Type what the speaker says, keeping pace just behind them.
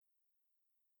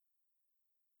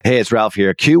Hey, it's Ralph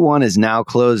here. Q1 is now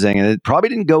closing and it probably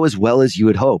didn't go as well as you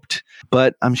had hoped,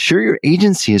 but I'm sure your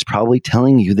agency is probably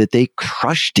telling you that they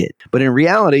crushed it. But in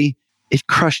reality, it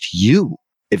crushed you.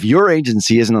 If your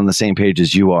agency isn't on the same page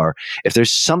as you are, if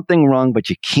there's something wrong, but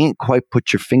you can't quite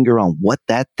put your finger on what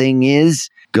that thing is,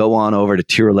 go on over to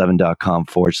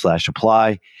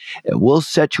tier11.com/apply and we'll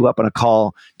set you up on a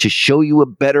call to show you a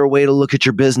better way to look at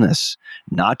your business.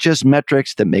 Not just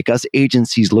metrics that make us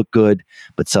agencies look good,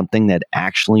 but something that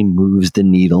actually moves the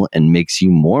needle and makes you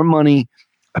more money,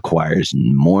 acquires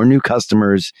more new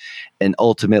customers, and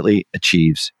ultimately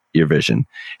achieves your vision.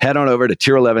 Head on over to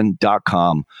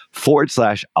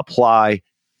tier11.com/apply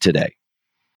today.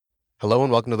 Hello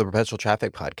and welcome to the Perpetual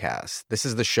Traffic Podcast. This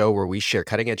is the show where we share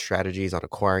cutting-edge strategies on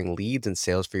acquiring leads and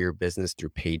sales for your business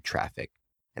through paid traffic.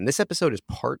 And this episode is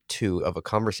part 2 of a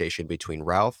conversation between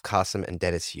Ralph, Kasim, and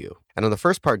Dennis Yu. And on the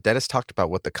first part, Dennis talked about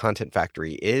what the Content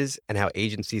Factory is and how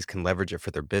agencies can leverage it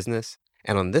for their business.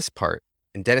 And on this part,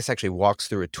 Dennis actually walks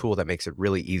through a tool that makes it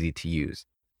really easy to use.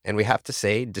 And we have to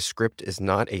say, Descript is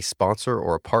not a sponsor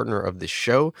or a partner of this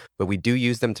show, but we do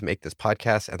use them to make this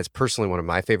podcast, and it's personally one of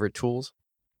my favorite tools.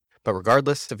 But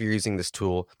regardless if you're using this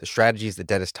tool, the strategies that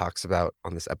Dennis talks about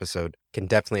on this episode can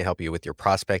definitely help you with your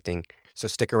prospecting. So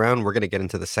stick around. We're going to get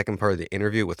into the second part of the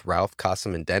interview with Ralph,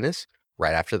 Kasim, and Dennis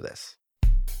right after this.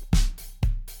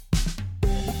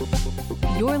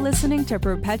 You're listening to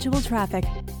Perpetual Traffic.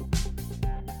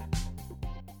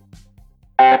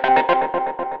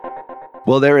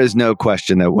 Well, there is no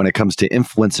question that when it comes to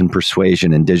influence and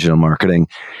persuasion in digital marketing,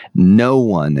 no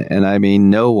one, and I mean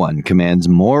no one, commands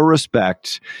more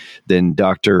respect than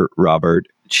Dr. Robert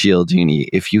Cialdini.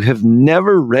 If you have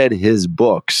never read his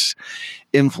books,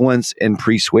 Influence and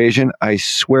Persuasion, I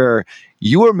swear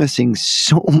you are missing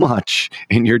so much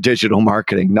in your digital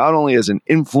marketing, not only as an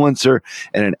influencer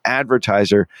and an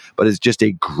advertiser, but as just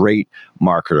a great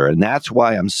marketer. And that's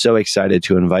why I'm so excited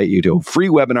to invite you to a free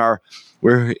webinar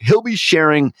where he'll be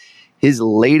sharing his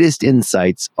latest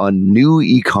insights on new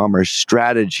e-commerce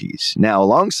strategies. Now,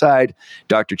 alongside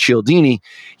Dr. Cialdini,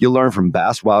 you'll learn from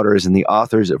Bass Wouters and the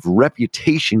authors of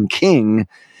Reputation King,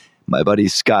 my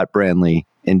buddies Scott Branley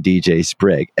and DJ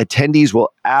Sprigg. Attendees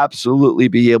will absolutely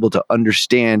be able to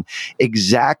understand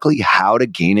exactly how to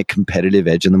gain a competitive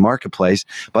edge in the marketplace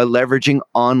by leveraging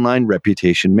online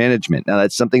reputation management. Now,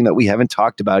 that's something that we haven't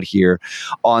talked about here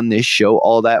on this show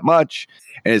all that much.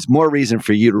 And it's more reason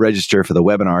for you to register for the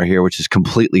webinar here, which is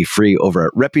completely free over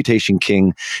at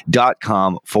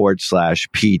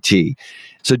reputationking.com/PT.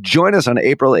 So join us on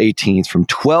April 18th from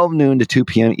 12 noon to 2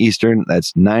 p.m. Eastern.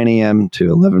 That's 9 a.m.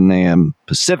 to 11 a.m.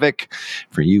 Pacific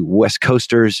for you West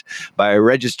Coasters by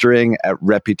registering at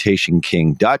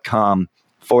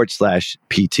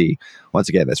reputationking.com/PT. Once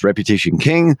again, that's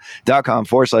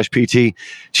reputationking.com/PT.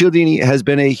 Cialdini has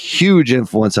been a huge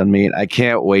influence on me, and I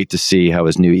can't wait to see how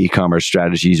his new e-commerce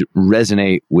strategies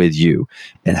resonate with you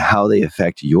and how they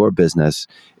affect your business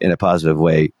in a positive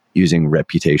way using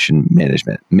reputation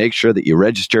management. Make sure that you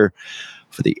register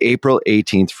for the April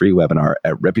 18th free webinar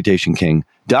at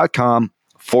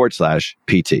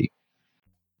reputationking.com/PT.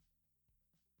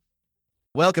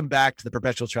 Welcome back to the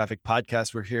Perpetual Traffic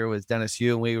Podcast. We're here with Dennis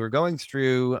Yu, and we were going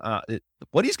through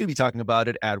what he's going to be talking about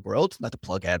at AdWorld. Not to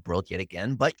plug AdWorld yet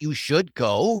again, but you should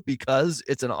go because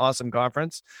it's an awesome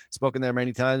conference. Spoken there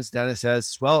many times. Dennis has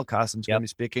as well. Kasim's going to be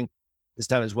speaking this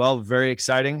time as well. Very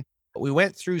exciting. We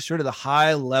went through sort of the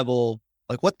high level,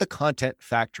 like what the Content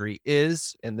Factory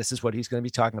is, and this is what he's going to be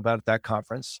talking about at that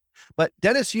conference. But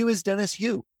Dennis Yu is Dennis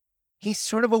Yu. He's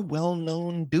sort of a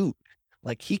well-known dude.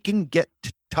 Like he can get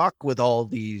to talk with all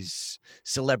these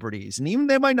celebrities, and even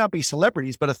they might not be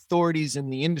celebrities, but authorities in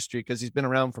the industry because he's been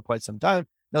around for quite some time,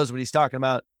 knows what he's talking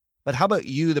about. But how about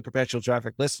you, the Perpetual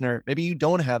Traffic listener? Maybe you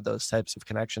don't have those types of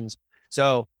connections.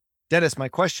 So Dennis, my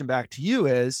question back to you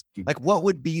is like, what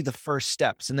would be the first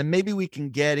steps? And then maybe we can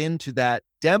get into that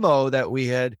demo that we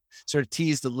had sort of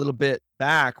teased a little bit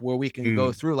back where we can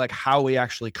go through like how we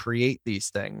actually create these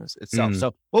things itself.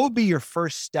 So what would be your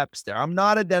first steps there? I'm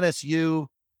not a Dennis Yu.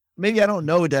 Maybe I don't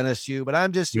know Dennis Yu, but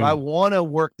I'm just, I want to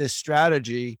work this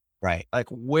strategy. Right. Like,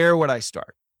 where would I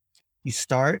start? You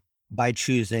start by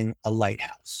choosing a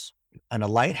lighthouse. And a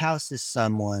lighthouse is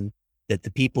someone that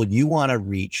the people you want to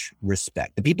reach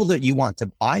respect. The people that you want to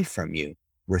buy from you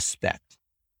respect.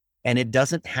 And it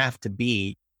doesn't have to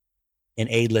be an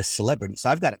A-list celebrity. So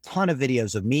I've got a ton of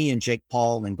videos of me and Jake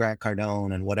Paul and Grant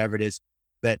Cardone and whatever it is,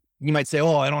 but you might say,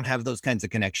 oh, I don't have those kinds of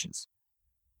connections.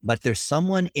 But there's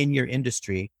someone in your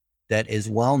industry that is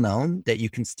well-known that you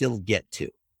can still get to.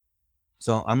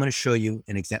 So I'm going to show you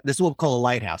an example. This is what we call a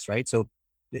lighthouse, right? So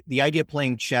the idea of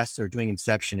playing chess or doing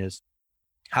Inception is,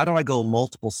 how do I go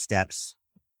multiple steps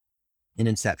in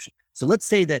Inception. So let's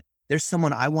say that there's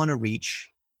someone I want to reach,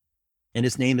 and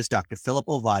his name is Dr. Philip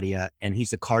Ovadia, and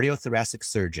he's a cardiothoracic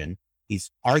surgeon. He's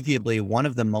arguably one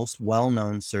of the most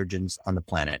well-known surgeons on the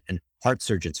planet, and heart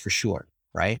surgeons for sure,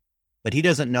 right? But he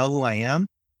doesn't know who I am.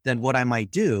 Then what I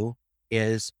might do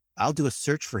is I'll do a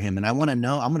search for him, and I want to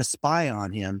know, I'm going to spy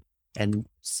on him and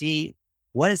see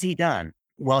what has he done.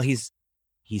 Well, he's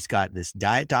got this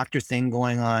diet doctor thing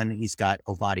going on. He's got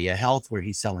Ovadia Health where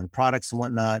he's selling products and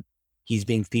whatnot. He's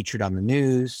being featured on the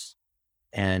news,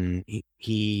 and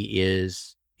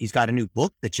he's got a new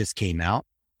book that just came out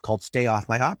called Stay Off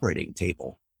My Operating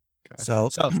Table. Okay. So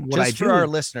what just for our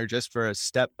listener, just for a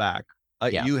step back,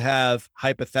 you have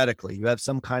hypothetically, you have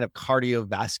some kind of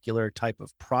cardiovascular type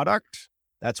of product.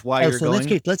 That's why you're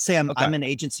going. Let's say I'm an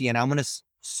agency and I'm going to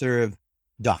serve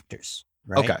doctors,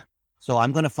 right? Okay. So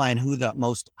I'm going to find who the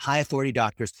most high authority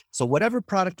doctors. So whatever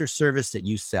product or service that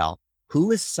you sell, who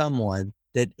is someone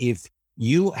that if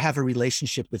you have a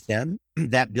relationship with them,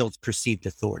 that builds perceived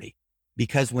authority.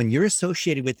 Because when you're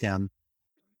associated with them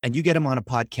and you get them on a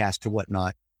podcast or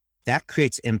whatnot, that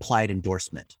creates implied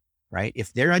endorsement, right?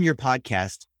 If they're on your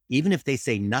podcast, even if they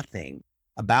say nothing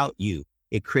about you,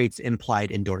 it creates implied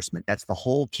endorsement. That's the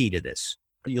whole key to this.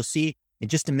 You'll see in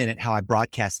just a minute how I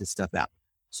broadcast this stuff out.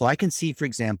 So I can see, for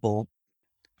example,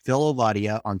 Phil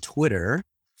Ovadia on Twitter.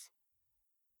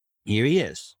 Here he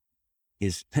is.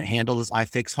 His handle is I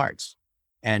Fix Hearts.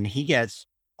 And he gets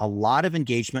a lot of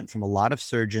engagement from a lot of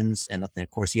surgeons. And of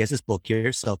course, he has his book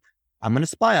here. So I'm going to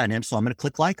spy on him. So I'm going to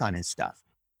click like on his stuff.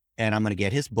 And I'm going to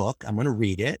get his book. I'm going to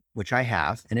read it, which I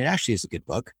have. And it actually is a good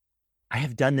book. I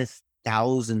have done this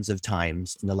thousands of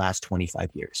times in the last 25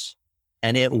 years.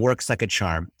 And it works like a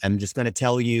charm. I'm just going to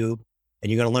tell you,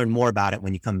 and you're going to learn more about it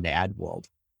when you come to AdWorld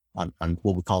on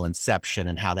what we call Inception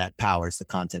and how that powers the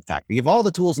content factory. You have all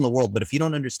the tools in the world, but if you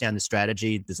don't understand the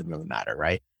strategy, it doesn't really matter,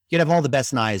 right? You can have all the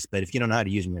best knives, but if you don't know how to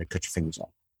use them, you're going to cut your fingers off.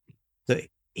 So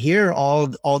here are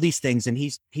all these things, and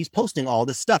he's posting all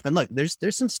this stuff. And look, there's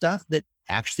some stuff that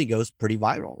actually goes pretty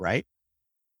viral, right?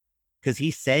 Because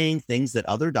he's saying things that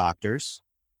other doctors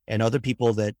and other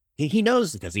people that he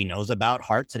knows, because he knows about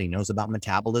hearts and he knows about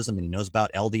metabolism and he knows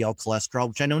about LDL cholesterol,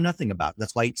 which I know nothing about.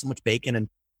 That's why I eat so much bacon and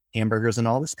hamburgers and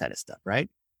all this kind of stuff, right?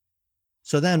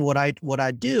 So then what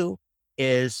I do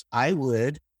is I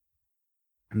would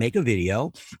make a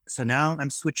video. So now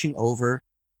I'm switching over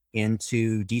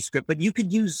into Descript, but you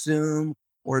could use Zoom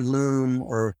or Loom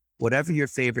or whatever your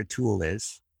favorite tool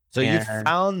is. So you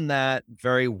found that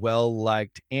very well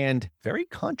liked and very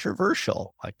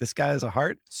controversial. Like, this guy is a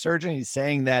heart surgeon. He's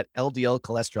saying that LDL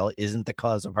cholesterol isn't the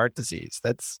cause of heart disease.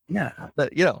 That's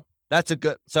a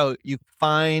good. So you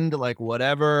find like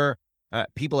whatever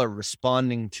people are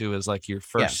responding to is like your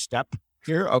first step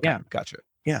here. Okay, gotcha.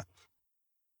 Yeah.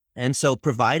 And so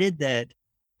provided that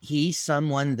he's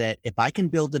someone that if I can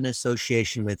build an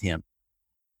association with him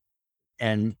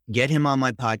and get him on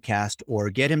my podcast or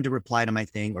get him to reply to my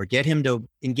thing or get him to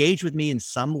engage with me in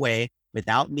some way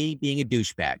without me being a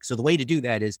douchebag. So the way to do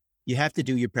that is you have to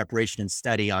do your preparation and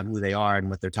study on who they are and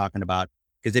what they're talking about.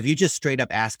 Because if you just straight up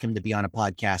ask him to be on a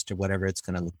podcast or whatever, it's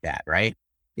going to look bad, right?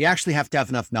 You actually have to have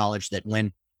enough knowledge that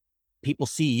when people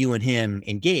see you and him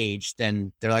engaged,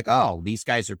 then they're like, oh, these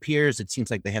guys are peers. It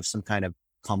seems like they have some kind of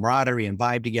camaraderie and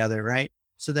vibe together, right?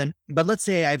 So then, but let's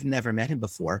say I've never met him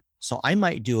before. So I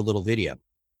might do a little video.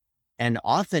 And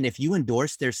often if you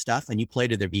endorse their stuff and you play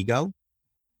to their ego,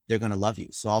 they're going to love you.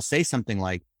 So I'll say something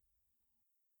like,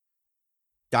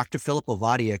 Dr. Philip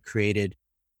Ovadia created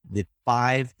the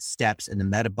 5 steps in the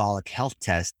metabolic health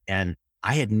test. And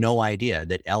I had no idea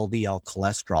that LDL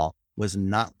cholesterol was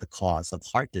not the cause of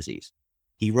heart disease.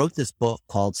 He wrote this book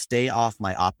called Stay Off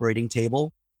My Operating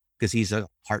Table because he's a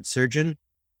heart surgeon,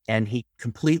 and he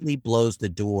completely blows the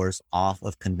doors off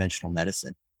of conventional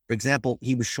medicine. For example,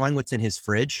 he was showing what's in his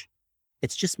fridge.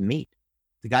 It's just meat.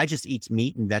 The guy just eats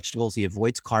meat and vegetables. He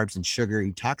avoids carbs and sugar.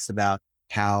 He talks about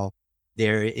how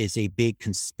there is a big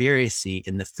conspiracy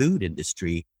in the food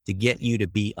industry to get you to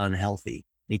be unhealthy.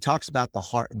 And he talks about the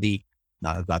heart,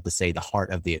 not about to say the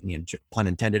heart of the, pun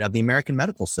intended, of the American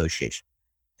Medical Association.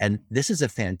 And this is a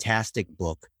fantastic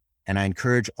book, and I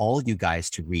encourage all you guys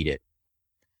to read it.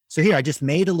 So here, I just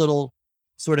made a little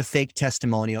sort of fake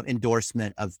testimonial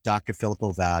endorsement of Dr. Philip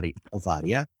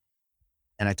Ovadia.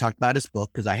 And I talked about his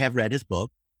book because I have read his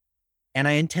book, and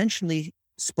I intentionally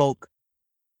spoke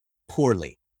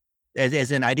poorly.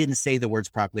 As in, I didn't say the words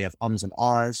properly. I have ums and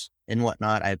ahs and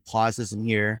whatnot. I have pauses in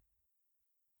here.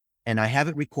 And I have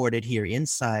it recorded here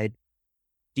inside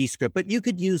Descript, but you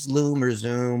could use Loom or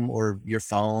Zoom or your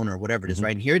phone or whatever it is,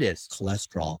 right? And here it is.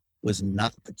 Cholesterol was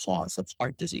not the cause of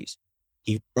heart disease.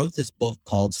 He wrote this book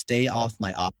called Stay Off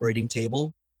My Operating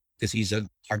Table because he's a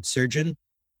heart surgeon,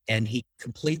 and he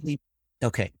completely,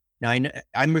 okay. Now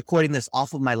I'm recording this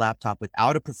off of my laptop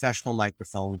without a professional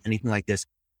microphone, anything like this.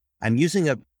 I'm using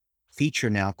a feature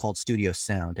now called Studio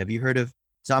Sound. Have you heard of?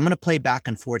 So I'm going to play back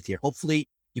and forth here. Hopefully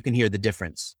you can hear the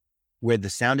difference where the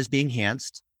sound is being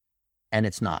enhanced and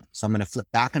it's not. So I'm going to flip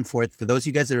back and forth. For those of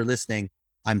you guys that are listening,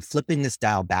 I'm flipping this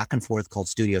dial back and forth called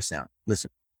Studio Sound. Listen,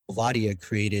 Ovadia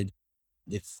created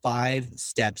the 5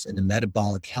 steps in the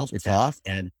metabolic health path,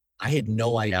 and I had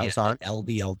no idea that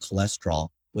LDL cholesterol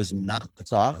was not the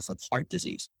cause of heart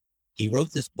disease. He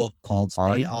wrote this book called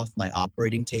Stay Off My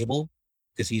Operating Table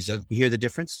because he's a, you hear the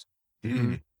difference?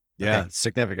 Mm-hmm. Yeah, okay.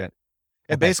 Significant.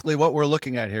 And basically what we're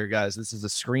looking at here, guys, this is a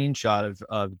screenshot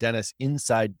of Dennis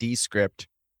inside Descript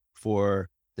for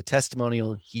the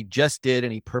testimonial he just did,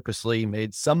 and he purposely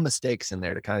made some mistakes in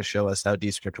there to kind of show us how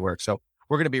Descript works. So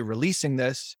we're going to be releasing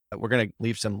this. We're going to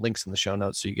leave some links in the show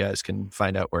notes so you guys can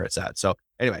find out where it's at. So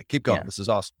anyway, keep going. Yeah. This is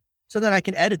awesome. So then I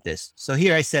can edit this. So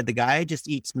here I said the guy just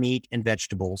eats meat and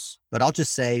vegetables, but I'll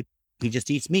just say he just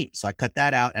eats meat. So I cut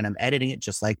that out and I'm editing it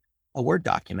just like a Word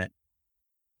document.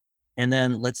 And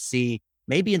then let's see,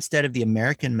 maybe instead of the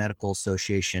American Medical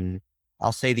Association,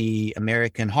 I'll say the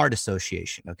American Heart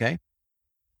Association. Okay.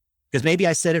 Because maybe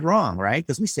I said it wrong, right?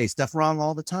 Because we say stuff wrong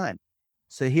all the time.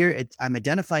 So here I'm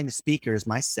identifying the speaker as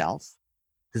myself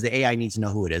because the AI needs to know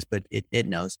who it is, but it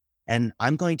knows. And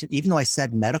I'm going to, even though I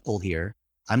said medical here,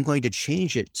 I'm going to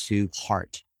change it to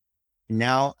heart.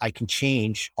 Now I can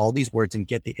change all these words and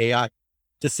get the AI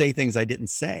to say things I didn't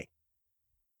say.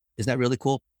 Isn't that really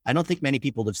cool? I don't think many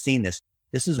people have seen this.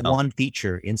 This is one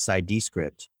feature inside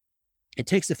Descript. It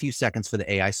takes a few seconds for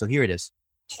the AI. So here it is.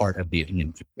 Heart of the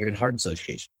American Heart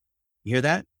Association. You hear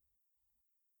that?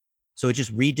 So it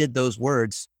just redid those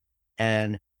words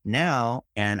and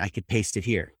I could paste it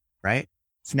here, right?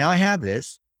 So now I have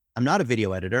this. I'm not a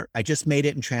video editor. I just made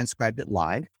it and transcribed it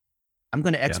live. I'm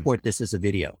going to export this as a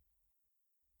video,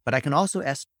 but I can also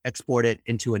export it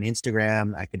into an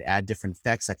Instagram. I could add different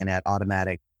effects. I can add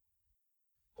automatic.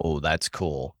 Oh, that's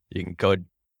cool. You can go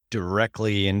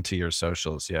directly into your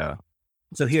socials. Yeah.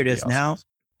 So here it is. Awesome. Now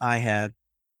I have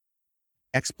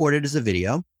exported as a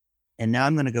video, and now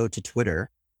I'm going to go to Twitter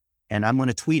and I'm going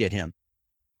to tweet at him,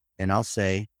 and I'll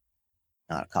say,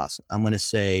 not a cost. I'm going to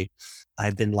say,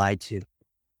 I've been lied to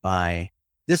by,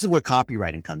 this is where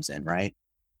copywriting comes in, right?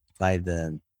 By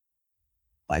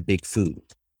big food,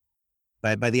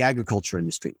 by the agriculture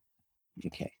industry.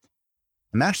 Okay.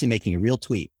 I'm actually making a real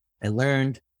tweet. I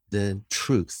learned the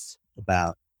truth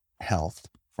about health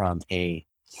from a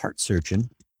heart surgeon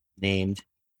named,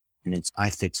 and it's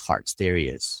iFix Hearts. There he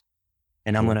is.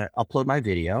 And I'm going to upload my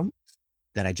video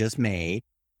that I just made.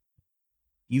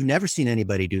 You've never seen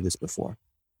anybody do this before.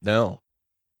 No.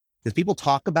 Because people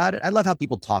talk about it. I love how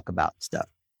people talk about stuff.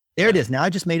 There it is. Now I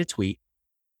just made a tweet.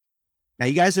 Now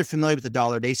you guys are familiar with the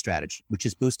 $1 strategy, which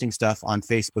is boosting stuff on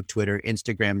Facebook, Twitter,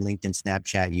 Instagram, LinkedIn,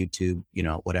 Snapchat, YouTube,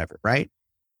 whatever, right?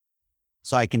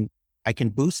 So I can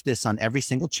boost this on every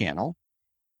single channel.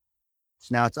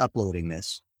 So now it's uploading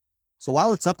this. So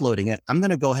while it's uploading it, I'm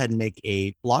going to go ahead and make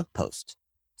a blog post.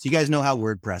 So you guys know how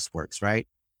WordPress works, right?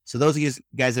 So those of you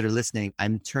guys that are listening,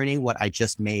 I'm turning what I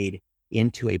just made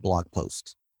into a blog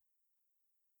post.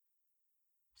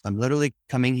 So I'm literally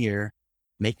coming here,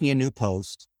 making a new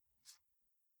post,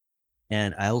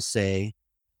 and I'll say,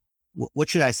 what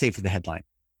should I say for the headline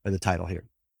or the title here?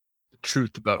 The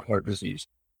truth about heart disease.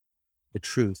 The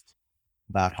truth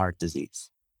about heart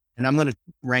disease. And I'm going to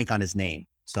rank on his name.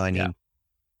 So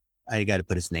I got to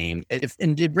put his name.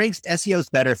 And it ranks, SEO is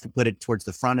better if you put it towards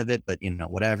the front of it, but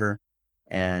whatever.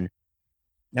 And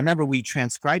I remember we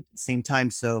transcribed at the same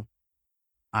time. So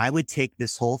I would take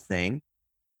this whole thing,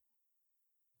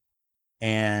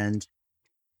 and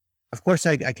of course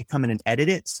I could come in and edit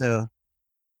it. So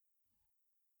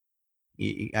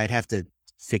I'd have to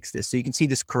fix this. So you can see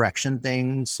this correction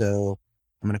thing. So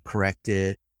I'm going to correct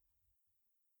it.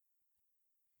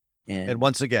 And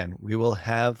once again, we will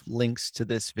have links to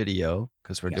this video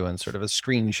because we're doing sort of a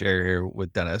screen share here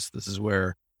with Dennis. This is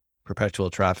where Perpetual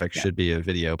Traffic should be a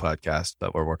video podcast,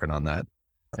 but we're working on that.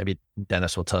 Maybe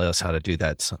Dennis will tell us how to do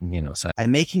that.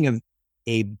 I'm making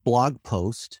a blog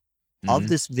post of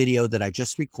this video that I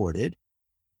just recorded,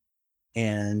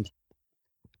 and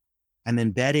I'm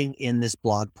embedding in this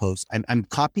blog post. I'm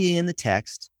copying in the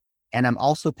text, and I'm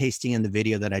also pasting in the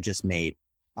video that I just made.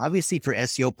 Obviously, for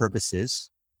SEO purposes,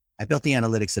 I built the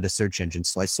analytics of a search engine,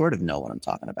 so I sort of know what I'm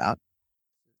talking about.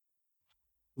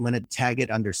 I'm going to tag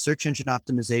it under search engine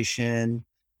optimization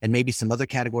and maybe some other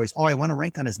categories. Oh, I want to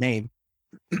rank on his name.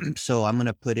 So I'm going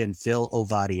to put in Phil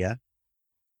Ovadia.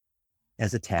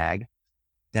 as a tag.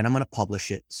 Then I'm going to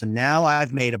publish it. So now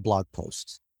I've made a blog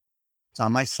post. It's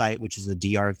on my site, which is a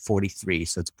DR43.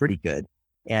 So it's pretty good.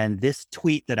 And this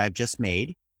tweet that I've just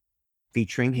made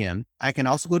featuring him, I can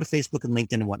also go to Facebook and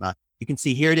LinkedIn and whatnot. You can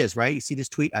see here it is, right? You see this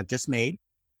tweet I've just made.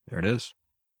 There it is.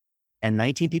 And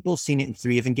 19 people have seen it and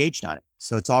 3 have engaged on it.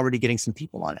 So it's already getting some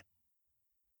people on it.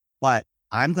 But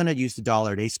I'm going to use the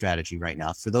 $1 a day strategy right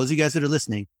now. For those of you guys that are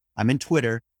listening, I'm in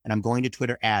Twitter and I'm going to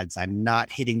Twitter ads. I'm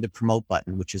not hitting the promote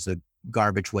button, which is a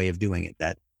garbage way of doing it,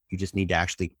 that you just need to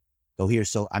actually go here.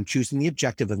 So I'm choosing the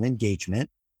objective of engagement.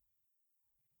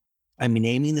 I'm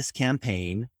naming this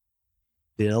campaign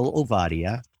Phil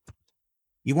Ovadia.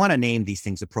 You want to name these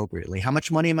things appropriately. How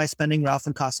much money am I spending, Ralph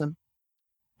and Qasim?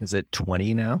 Is it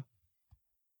 20 now?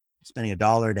 Spending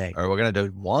 $1 a day. Or we're going to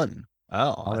do one.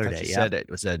 Oh, I thought Day, you said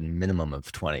it was a minimum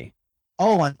of 20.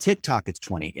 Oh, on TikTok, it's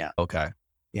 20. Yeah. Okay.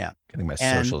 Yeah. Getting my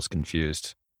And- socials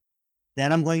confused.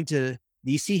 Then I'm going to,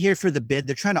 you see here for the bid,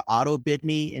 they're trying to auto bid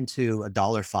me into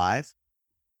 $1.05.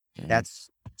 That's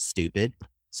stupid.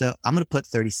 So I'm going to put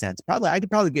 30 cents. I could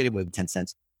probably get away with 10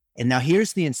 cents. And now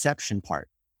here's the inception part.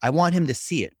 I want him to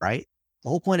see it, right? The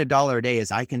whole point of $1 a day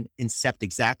is I can incept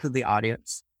exactly the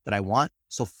audience that I want.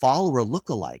 So follower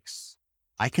lookalikes,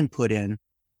 I can put in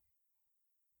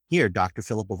here, Dr.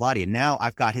 Philip Ovadia. Now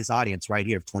I've got his audience right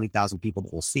here of 20,000 people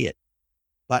that will see it.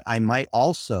 But I might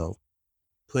also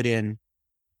put in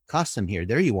Qasim here.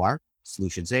 There you are.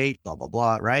 Solutions 8, blah, blah,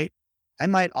 blah, right? I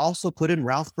might also put in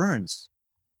Ralph Burns.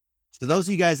 For those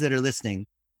of you guys that are listening,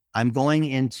 I'm going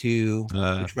into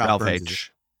which Ralph Burns is it?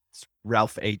 H. It's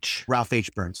Ralph H. Ralph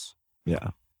H. Burns. Yeah.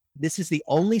 This is the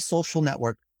only social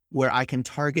network where I can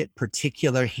target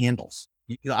particular handles.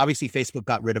 You know, obviously, Facebook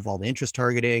got rid of all the interest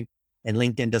targeting, and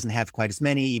LinkedIn doesn't have quite as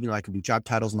many, even though I can do job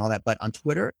titles and all that. But on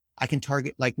Twitter, I can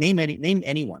target, like, name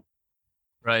anyone.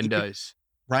 Ryan You could- Dice.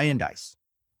 Ryan Dice.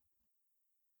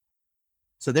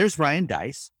 So there's Ryan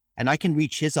Dice, and I can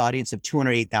reach his audience of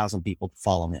 208,000 people to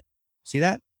follow him. See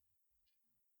that?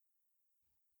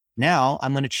 Now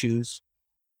I'm going to choose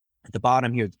at the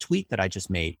bottom here, the tweet that I just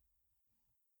made.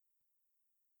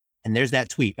 And there's that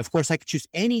tweet. Of course, I could choose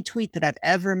any tweet that I've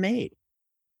ever made.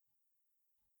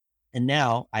 And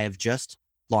now I have just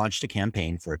launched a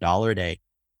campaign for $1 a day.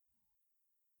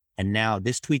 And now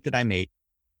this tweet that I made,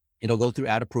 it'll go through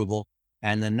ad approval.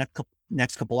 And the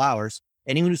next couple hours,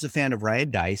 anyone who's a fan of Ryan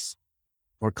Dice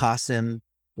or Qasim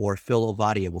or Phil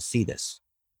Ovadia will see this.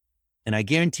 And I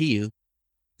guarantee you,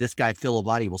 this guy, Phil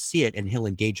Ovadia, will see it and he'll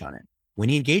engage on it. When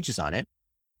he engages on it,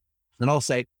 then I'll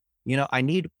say, you know,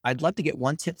 I'd love to get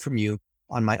one tip from you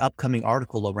on my upcoming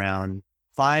article around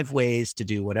 5 ways to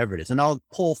do whatever it is. And I'll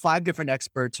pull 5 different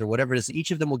experts or whatever it is. Each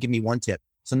of them will give me one tip.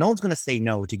 So no one's going to say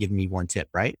no to giving me one tip,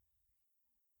 right?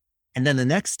 And then the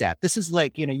next step, this is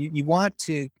like, you know, you want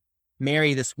to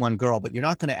marry this one girl, but you're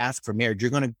not going to ask for marriage.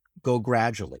 You're going to go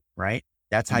gradually, right?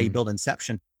 That's how you build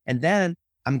inception. And then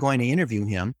I'm going to interview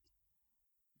him,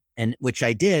 and which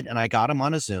I did. And I got him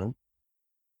on a Zoom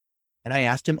and I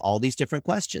asked him all these different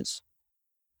questions.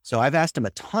 So I've asked him a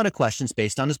ton of questions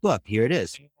based on his book. Here it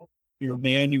is. If you're a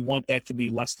man, you want that to be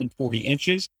less than 40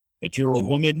 inches. If you're a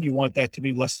woman, you want that to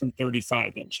be less than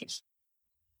 35 inches.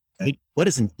 What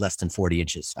is less than 40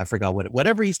 inches? I forgot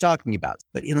whatever he's talking about.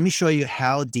 But let me show you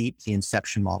how deep the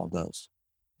inception model goes.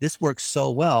 This works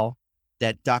so well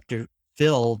that Dr.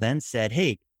 Phil then said,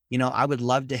 hey, you know, I would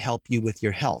love to help you with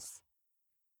your health.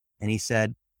 And he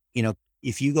said, you know,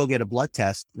 if you go get a blood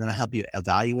test, then I'll help you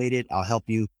evaluate it. I'll help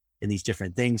you in these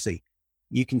different things. So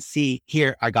you can see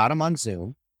here, I got him on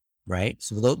Zoom, right?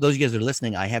 So those of you guys that are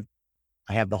listening, I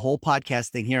have the whole podcast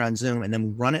thing here on Zoom, and then we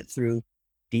run it through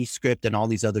Descript and all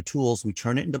these other tools. We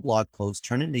turn it into blog posts,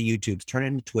 turn it into YouTubes, turn it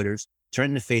into Twitters,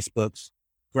 turn it into Facebooks,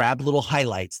 grab little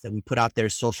highlights that we put out there,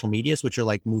 social medias, which are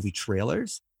like movie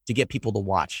trailers, to get people to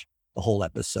watch the whole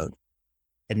episode.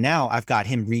 And now I've got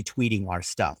him retweeting our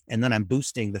stuff. And then I'm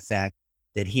boosting the fact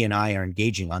that he and I are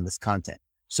engaging on this content.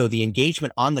 So the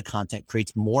engagement on the content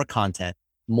creates more content,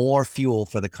 more fuel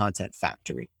for the content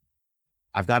factory.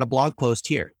 I've got a blog post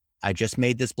here. I just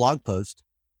made this blog post.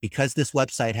 Because this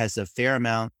website has a fair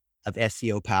amount of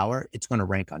SEO power, it's going to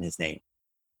rank on his name.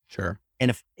 Sure.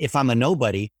 And if I'm a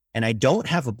nobody and I don't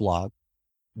have a blog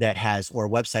that has, or a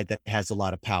website that has a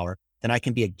lot of power, then I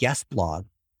can be a guest blog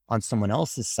on someone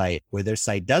else's site where their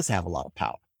site does have a lot of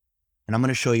power. And I'm going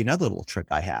to show you another little trick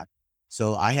I have.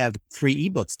 So I have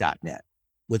freeebooks.net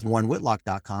with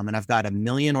warrenwhitlock.com, and I've got 1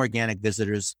 million organic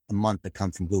visitors a month that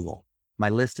come from Google. My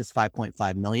list is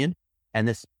 5.5 million, and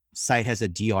this site has a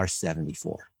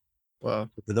DR74.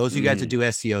 Well, For those of you guys that do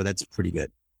SEO, that's pretty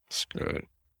good. it's good.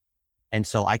 And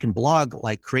so I can blog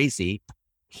like crazy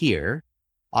here,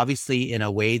 obviously in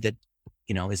a way that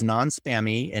is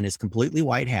non-spammy and is completely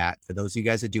white hat for those of you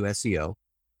guys that do SEO.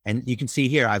 And you can see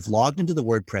here, I've logged into the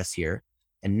WordPress here,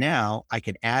 and now I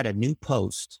can add a new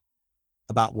post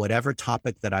about whatever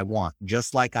topic that I want,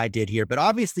 just like I did here. But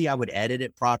obviously I would edit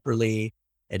it properly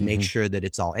and make sure that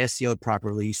it's all SEO'd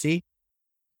properly. You see,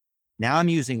 now I'm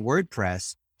using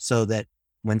WordPress so that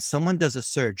when someone does a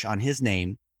search on his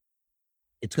name,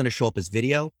 it's going to show up as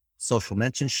video, social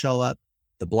mentions show up,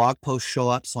 the blog posts show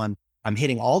up. So I'm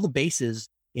hitting all the bases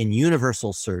in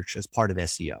universal search as part of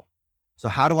SEO. So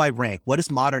how do I rank? What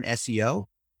is modern SEO?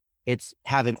 It's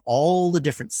having all the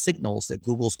different signals that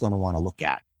Google's going to want to look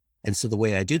at. And so the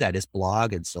way I do that is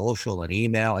blog and social and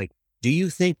email. Like, do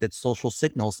you think that social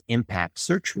signals impact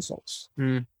search results?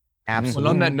 Absolutely.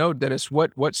 Well, on that note, Dennis,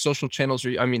 what social channels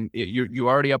are you? I mean, you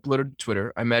already uploaded to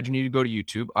Twitter. I imagine you go to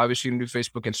YouTube. Obviously, you can do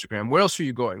Facebook, Instagram. Where else are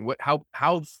you going?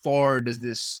 How far does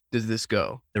this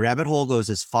go? The rabbit hole goes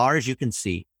as far as you can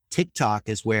see. TikTok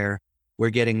is where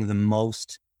we're getting the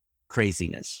most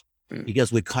craziness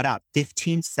because we cut out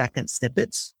 15-second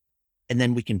snippets, and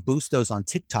then we can boost those on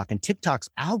TikTok. And TikTok's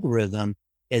algorithm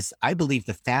is, I believe,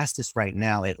 the fastest right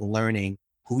now at learning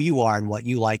who you are and what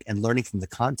you like and learning from the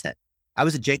content. I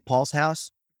was at Jake Paul's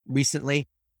house recently,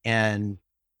 and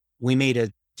we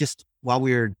made just while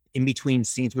we were in between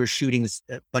scenes, we were shooting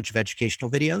a bunch of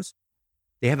educational videos.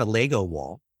 They have a Lego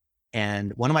wall,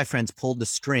 and one of my friends pulled the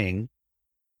string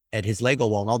at his Lego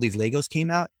wall, and all these Legos came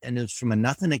out, and it was from a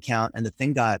nothing account, and the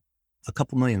thing got a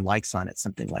couple million likes on it,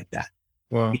 something like that.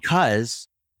 Wow. Because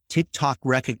TikTok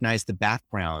recognized the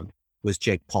background was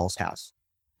Jake Paul's house.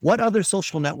 What other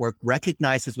social network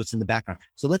recognizes what's in the background?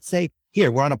 So let's say here,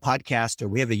 we're on a podcast or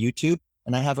we have a YouTube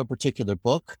and I have a particular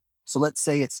book. So let's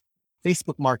say it's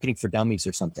Facebook Marketing for Dummies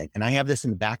or something. And I have this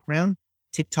in the background.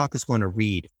 TikTok is going to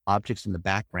read objects in the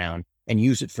background and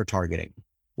use it for targeting.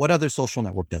 What other social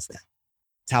network does that?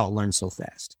 It's how it learns so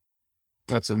fast.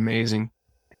 That's amazing.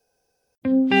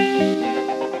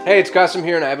 Hey, it's Qasim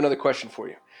here, and I have another question for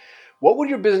you. What would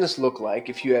your business look like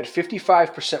if you had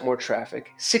 55% more traffic,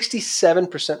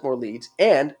 67% more leads,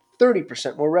 and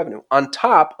 30% more revenue on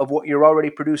top of what you're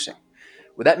already producing?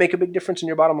 Would that make a big difference in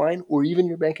your bottom line or even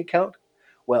your bank account?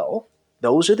 Well,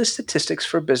 those are the statistics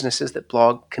for businesses that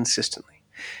blog consistently.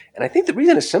 And I think the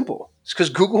reason is simple. It's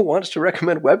because Google wants to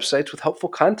recommend websites with helpful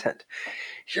content.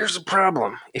 Here's the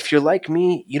problem. If you're like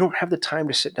me, you don't have the time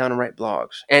to sit down and write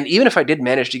blogs. And even if I did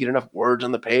manage to get enough words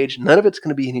on the page, none of it's going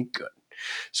to be any good.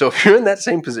 So if you're in that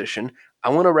same position, I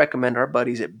want to recommend our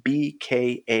buddies at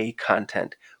BKA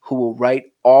Content, who will write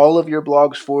all of your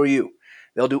blogs for you.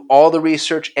 They'll do all the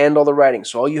research and all the writing.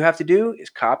 So all you have to do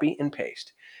is copy and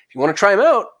paste. If you want to try them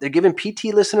out, they're giving PT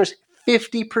listeners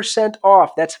 50%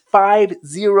 off. That's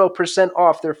 50%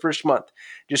 off their first month.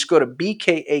 Just go to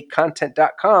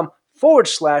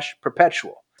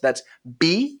bkacontent.com/perpetual. That's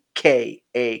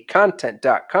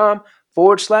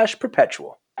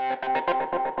bkacontent.com/perpetual.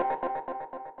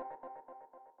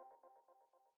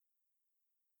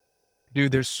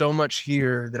 Dude, there's so much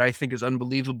here that I think is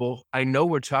unbelievable. I know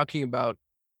we're talking about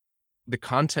the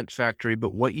content factory,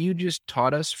 but what you just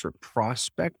taught us for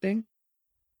prospecting,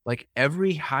 like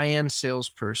every high-end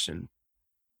salesperson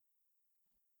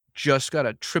just got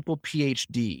a triple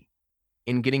PhD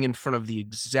in getting in front of the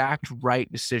exact right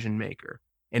decision maker.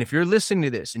 And if you're listening to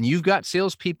this and you've got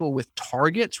salespeople with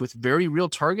targets, with very real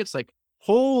targets, like,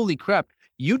 holy crap,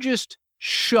 you just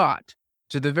shot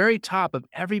to the very top of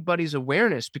everybody's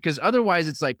awareness, because otherwise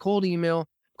it's like cold email,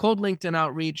 cold LinkedIn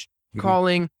outreach,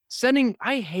 calling, sending.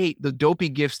 I hate the dopey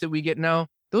gifts that we get now.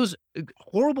 Those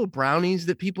horrible brownies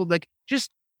that people like, it's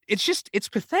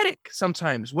pathetic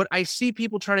sometimes what I see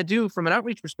people trying to do from an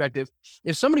outreach perspective.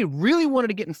 If somebody really wanted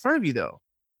to get in front of you though,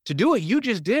 to do what you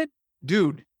just did,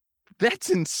 dude, that's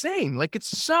insane. Like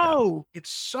it's so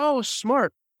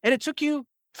smart. And it took you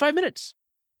 5 minutes.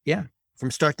 Yeah.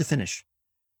 From start to finish.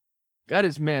 That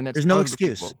is, man, that's there's no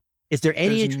excuse. Is there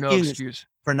any excuse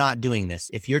for not doing this?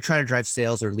 If you're trying to drive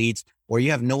sales or leads, or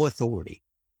you have no authority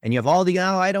and you have all the,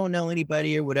 I don't know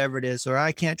anybody or whatever it is, or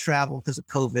I can't travel because of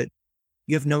COVID,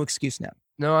 you have no excuse now.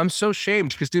 No, I'm so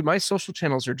shamed because, dude, my social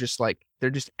channels are just like, they're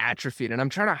just atrophied. And I'm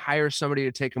trying to hire somebody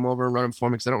to take them over and run them for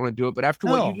me because I don't want to do it. But after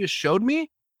what you just showed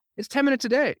me, it's 10 minutes a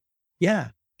day. Yeah.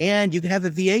 And you can have a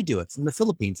VA do it from the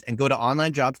Philippines and go to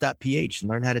onlinejobs.ph and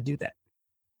learn how to do that.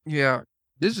 Yeah.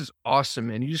 This is awesome,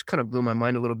 man. You just kind of blew my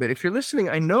mind a little bit. If you're listening,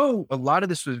 I know a lot of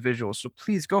this was visual, so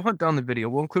please go hunt down the video.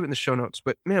 We'll include it in the show notes.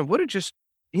 But man, what a just,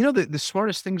 the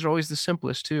smartest things are always the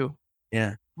simplest too.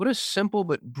 Yeah. What a simple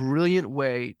but brilliant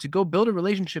way to go build a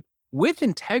relationship with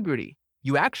integrity.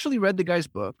 You actually read the guy's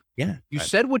book. Yeah. You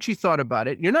said what you thought about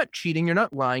it. You're not cheating. You're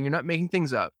not lying. You're not making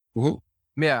things up.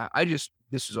 Mm-hmm. Yeah.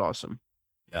 This is awesome.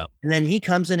 Yeah. And then he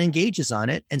comes and engages on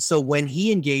it. And so when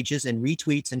he engages and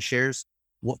retweets and shares,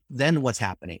 then what's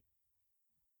happening?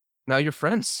 Now you're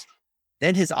friends.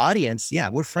 Then his audience,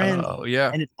 we're friends. Oh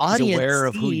yeah. And his He's audience aware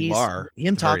of who you sees are,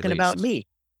 him at the very talking about least. me.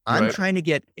 I'm Right. trying to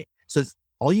get, so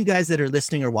all you guys that are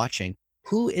listening or watching,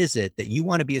 who is it that you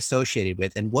want to be associated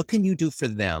with? And what can you do for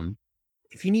them?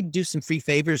 If you need to do some free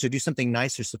favors or do something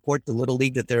nice or support the little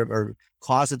league or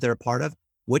cause that they're a part of,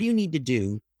 what do you need to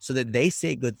do so that they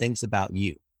say good things about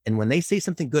you? And when they say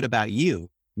something good about you,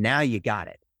 now you got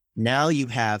it. Now you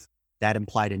have that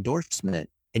implied endorsement,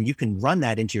 and you can run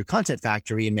that into your content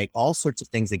factory and make all sorts of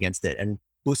things against it and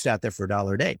boost it out there for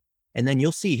 $1 a day. And then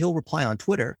you'll see he'll reply on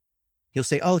Twitter. He'll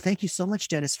say, oh, thank you so much,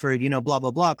 Dennis, for, blah,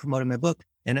 blah, blah, promoting my book.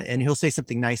 And he'll say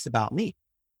something nice about me.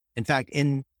 In fact,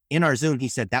 in our Zoom, he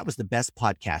said that was the best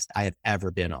podcast I have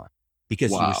ever been on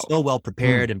because you were so well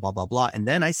prepared and blah, blah, blah. And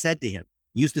then I said to him,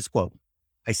 use this quote.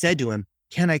 I said to him,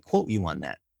 can I quote you on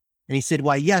that? And he said,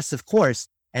 why, yes, of course.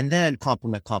 And then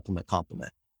compliment, compliment,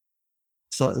 compliment.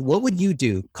 So what would you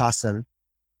do, Qasim,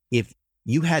 if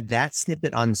you had that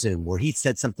snippet on Zoom where he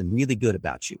said something really good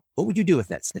about you? What would you do with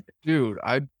that snippet? Dude,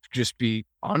 I'd just be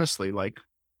honestly like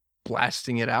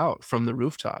blasting it out from the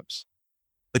rooftops.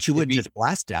 But you wouldn't just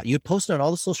blast it out. You'd post it on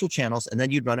all the social channels and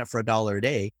then you'd run it for $1 a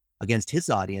day against his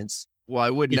audience. Well, I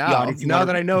would Is the now. audience you Now wanna-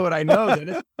 that I know what I know,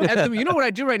 Dennis. And you know what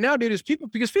I do right now, dude, is people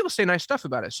say nice stuff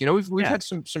about us. We've had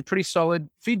some pretty solid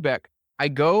feedback. I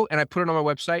go and I put it on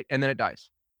my website and then it dies.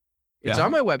 It's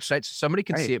on my website so somebody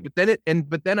can see it,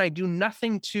 but then I do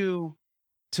nothing to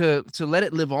let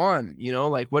it live on,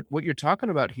 like what you're talking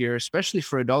about here, especially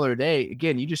for $1 a day.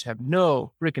 Again, you just have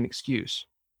no freaking excuse.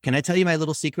 Can I tell you my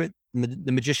little secret?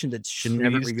 The magician that should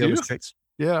never Please reveal his do. tricks.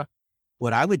 Yeah.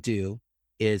 What I would do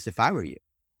is if I were you,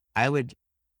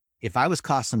 if I was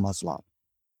Qasim Aslam,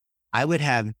 I would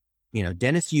have,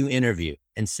 Dennis Yu interview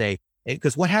and say,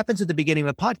 because what happens at the beginning of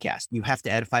a podcast, you have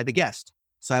to edify the guest.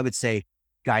 So I would say,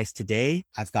 guys, today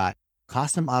I've got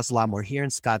Qasim Aslam. We're here in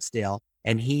Scottsdale,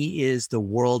 and he is the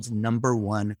world's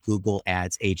 #1 Google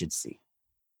Ads agency.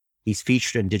 He's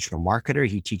featured in Digital Marketer.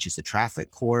 He teaches a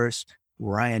traffic course.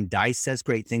 Ryan Dice says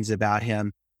great things about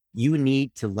him. You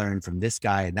need to learn from this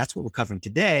guy. And that's what we're covering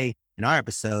today in our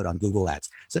episode on Google Ads.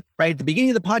 So right at the beginning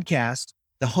of the podcast,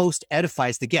 the host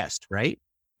edifies the guest, right?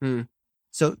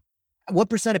 So what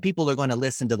percent of people are going to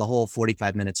listen to the whole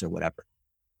 45 minutes or whatever?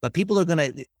 But people are going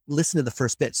to listen to the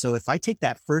first bit. So if I take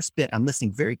that first bit, I'm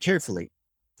listening very carefully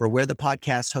for where the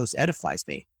podcast host edifies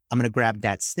me. I'm going to grab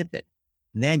that snippet.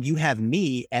 Then you have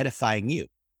me edifying you.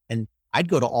 And I'd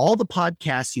go to all the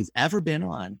podcasts you've ever been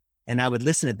on, and I would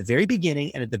listen at the very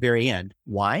beginning and at the very end.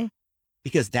 Why?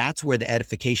 Because that's where the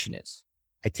edification is.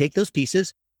 I take those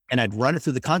pieces and I'd run it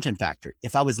through the content factory.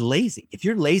 If I was lazy, if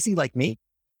you're lazy like me,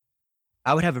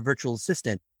 I would have a virtual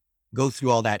assistant go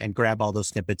through all that and grab all those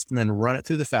snippets and then run it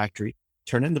through the factory,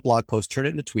 turn it into blog posts, turn it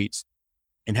into tweets,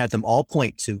 and have them all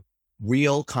point to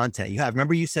real content.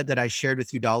 Remember you said that I shared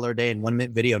with you $1 a day and 1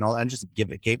 minute video and all that, and just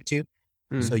gave it to you.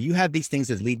 So you have these things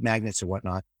as lead magnets or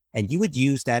whatnot, and you would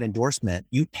use that endorsement.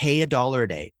 You pay $1 a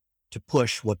day to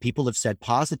push what people have said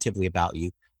positively about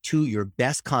you to your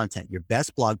best content, your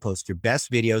best blog posts, your best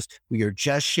videos, where you're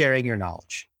just sharing your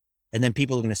knowledge. And then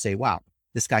people are going to say, wow,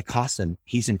 this guy Qasim,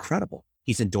 he's incredible.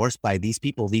 He's endorsed by these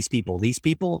people, these people, these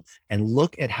people. And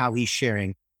look at how he's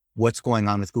sharing what's going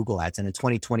on with Google Ads. And in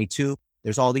 2022,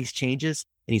 there's all these changes.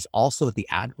 And he's also at the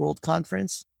Ad World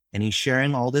conference, and he's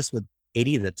sharing all this with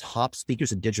 80 of the top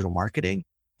speakers in digital marketing.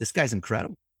 This guy's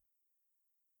incredible.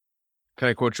 Can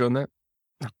I quote you on that?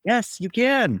 Yes, you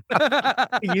can.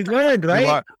 You learned,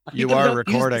 right? You can are use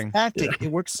this recording. tactic.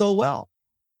 It works so well.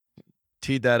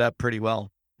 Teed that up pretty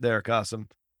well there, Qasim.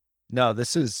 No,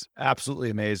 this is absolutely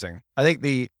amazing. I think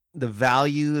the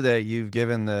value that you've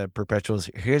given the perpetuals,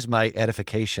 here's my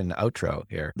edification outro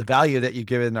here. The value that you've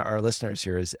given our listeners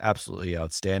here is absolutely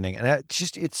outstanding. And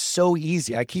it's so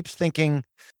easy. I keep thinking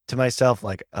to myself,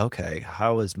 like, okay,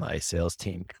 how is my sales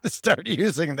team going to start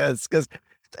using this? Because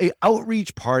the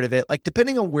outreach part of it, like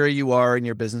depending on where you are in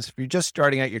your business, if you're just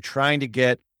starting out, you're trying to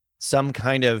get some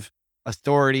kind of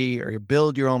authority or you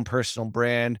build your own personal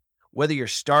brand, whether you're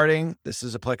starting, this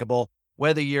is applicable,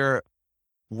 whether you're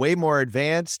way more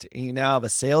advanced and you now have a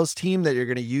sales team that you're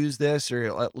going to use this,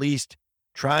 or at least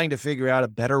trying to figure out a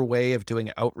better way of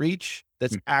doing outreach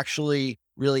that's actually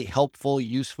really helpful,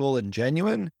 useful, and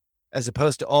genuine, as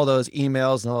opposed to all those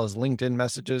emails and all those LinkedIn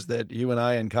messages that you and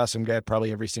I and Qasim get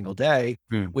probably every single day,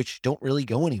 which don't really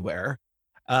go anywhere.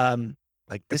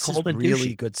 Like this is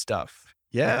really good stuff.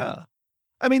 Yeah.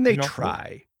 I mean, they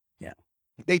try. Yeah.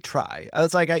 They try. I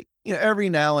was like, every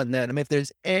now and then, I mean, if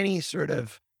there's any sort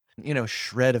of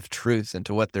shred of truth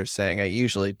into what they're saying. I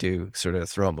usually do sort of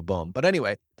throw them a bone. But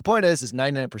anyway, the point is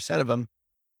 99% of them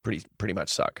pretty much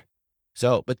suck.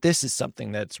 So, but this is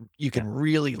something that's you can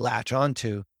really latch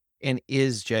onto and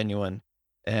is genuine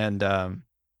and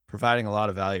providing a lot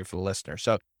of value for the listener.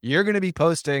 So you're going to be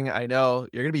posting, I know,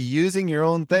 you're going to be using your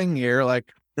own thing here,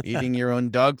 like eating your own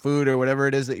dog food or whatever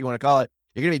it is that you want to call it.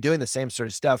 You're going to be doing the same sort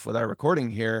of stuff with our recording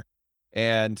here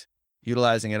and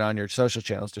utilizing it on your social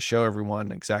channels to show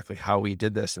everyone exactly how we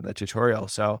did this in the tutorial.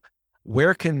 So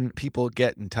where can people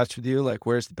get in touch with you? Like,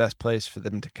 where's the best place for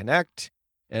them to connect?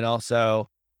 And also,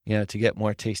 to get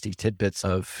more tasty tidbits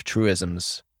of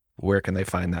truisms, where can they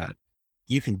find that?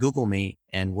 You can Google me,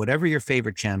 and whatever your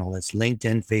favorite channel is,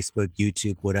 LinkedIn, Facebook,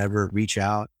 YouTube, whatever, reach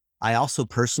out. I also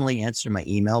personally answer my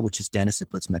email, which is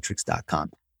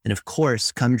dennis@blitzmetrics.com. And of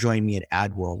course, come join me at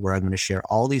AdWorld, where I'm going to share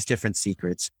all these different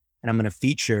secrets. And I'm going to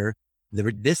feature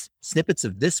this snippets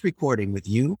of this recording with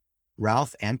you,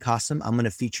 Ralph, and Qasim. I'm going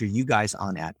to feature you guys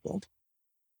on AdWorld.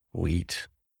 Sweet.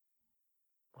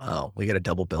 Wow, we got a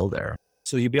double bill there.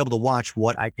 So you'll be able to watch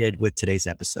what I did with today's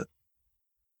episode.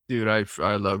 Dude,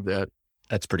 I love that.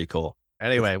 That's pretty cool.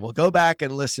 Anyway, we'll go back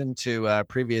and listen to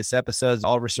previous episodes.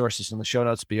 All resources in the show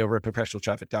notes will be over at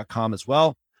perpetualtraffic.com as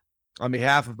well. On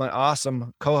behalf of my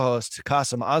awesome co-host,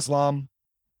 Qasim Aslam,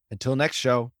 until next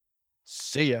show,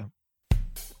 see ya.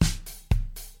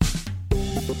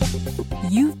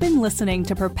 You've been listening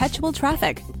to Perpetual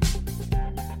Traffic,